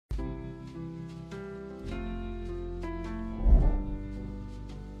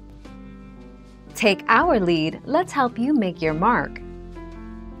Take our lead, let's help you make your mark.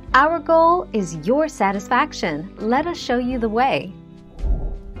 Our goal is your satisfaction. Let us show you the way.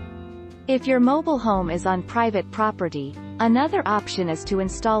 If your mobile home is on private property, another option is to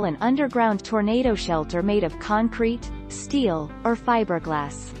install an underground tornado shelter made of concrete, steel, or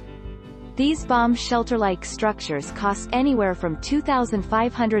fiberglass. These bomb shelter-like structures cost anywhere from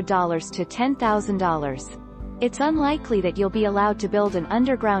 $2,500 to $10,000. It's unlikely that you'll be allowed to build an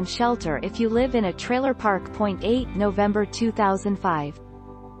underground shelter if you live in a trailer park. 8 November 2005.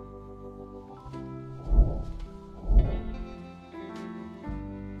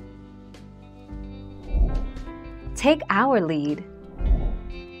 Take our lead.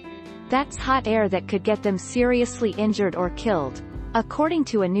 That's hot air that could get them seriously injured or killed, according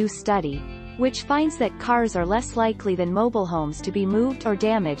to a new study, which finds that cars are less likely than mobile homes to be moved or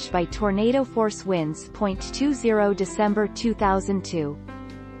damaged by tornado force winds. 20 December 2002.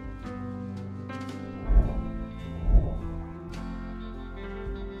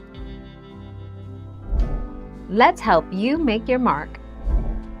 Let's help you make your mark.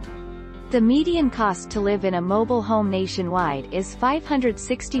 The median cost to live in a mobile home nationwide is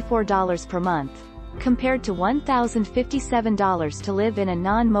 $564 per month, compared to $1,057 to live in a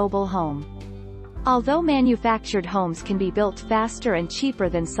non-mobile home. Although manufactured homes can be built faster and cheaper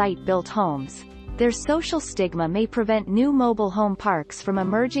than site-built homes, their social stigma may prevent new mobile home parks from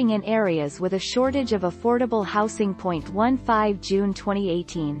emerging in areas with a shortage of affordable housing. 15 June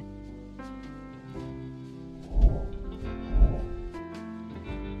 2018.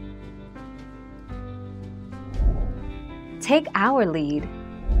 Take our lead.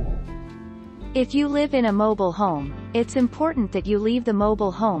 If you live in a mobile home, it's important that you leave the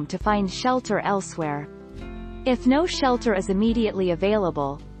mobile home to find shelter elsewhere. If no shelter is immediately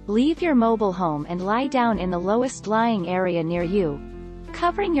available, leave your mobile home and lie down in the lowest lying area near you,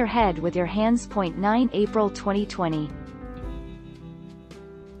 covering your head with your hands. 9 April 2020.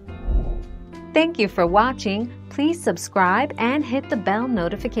 Thank you for watching. Please subscribe and hit the bell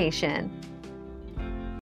notification.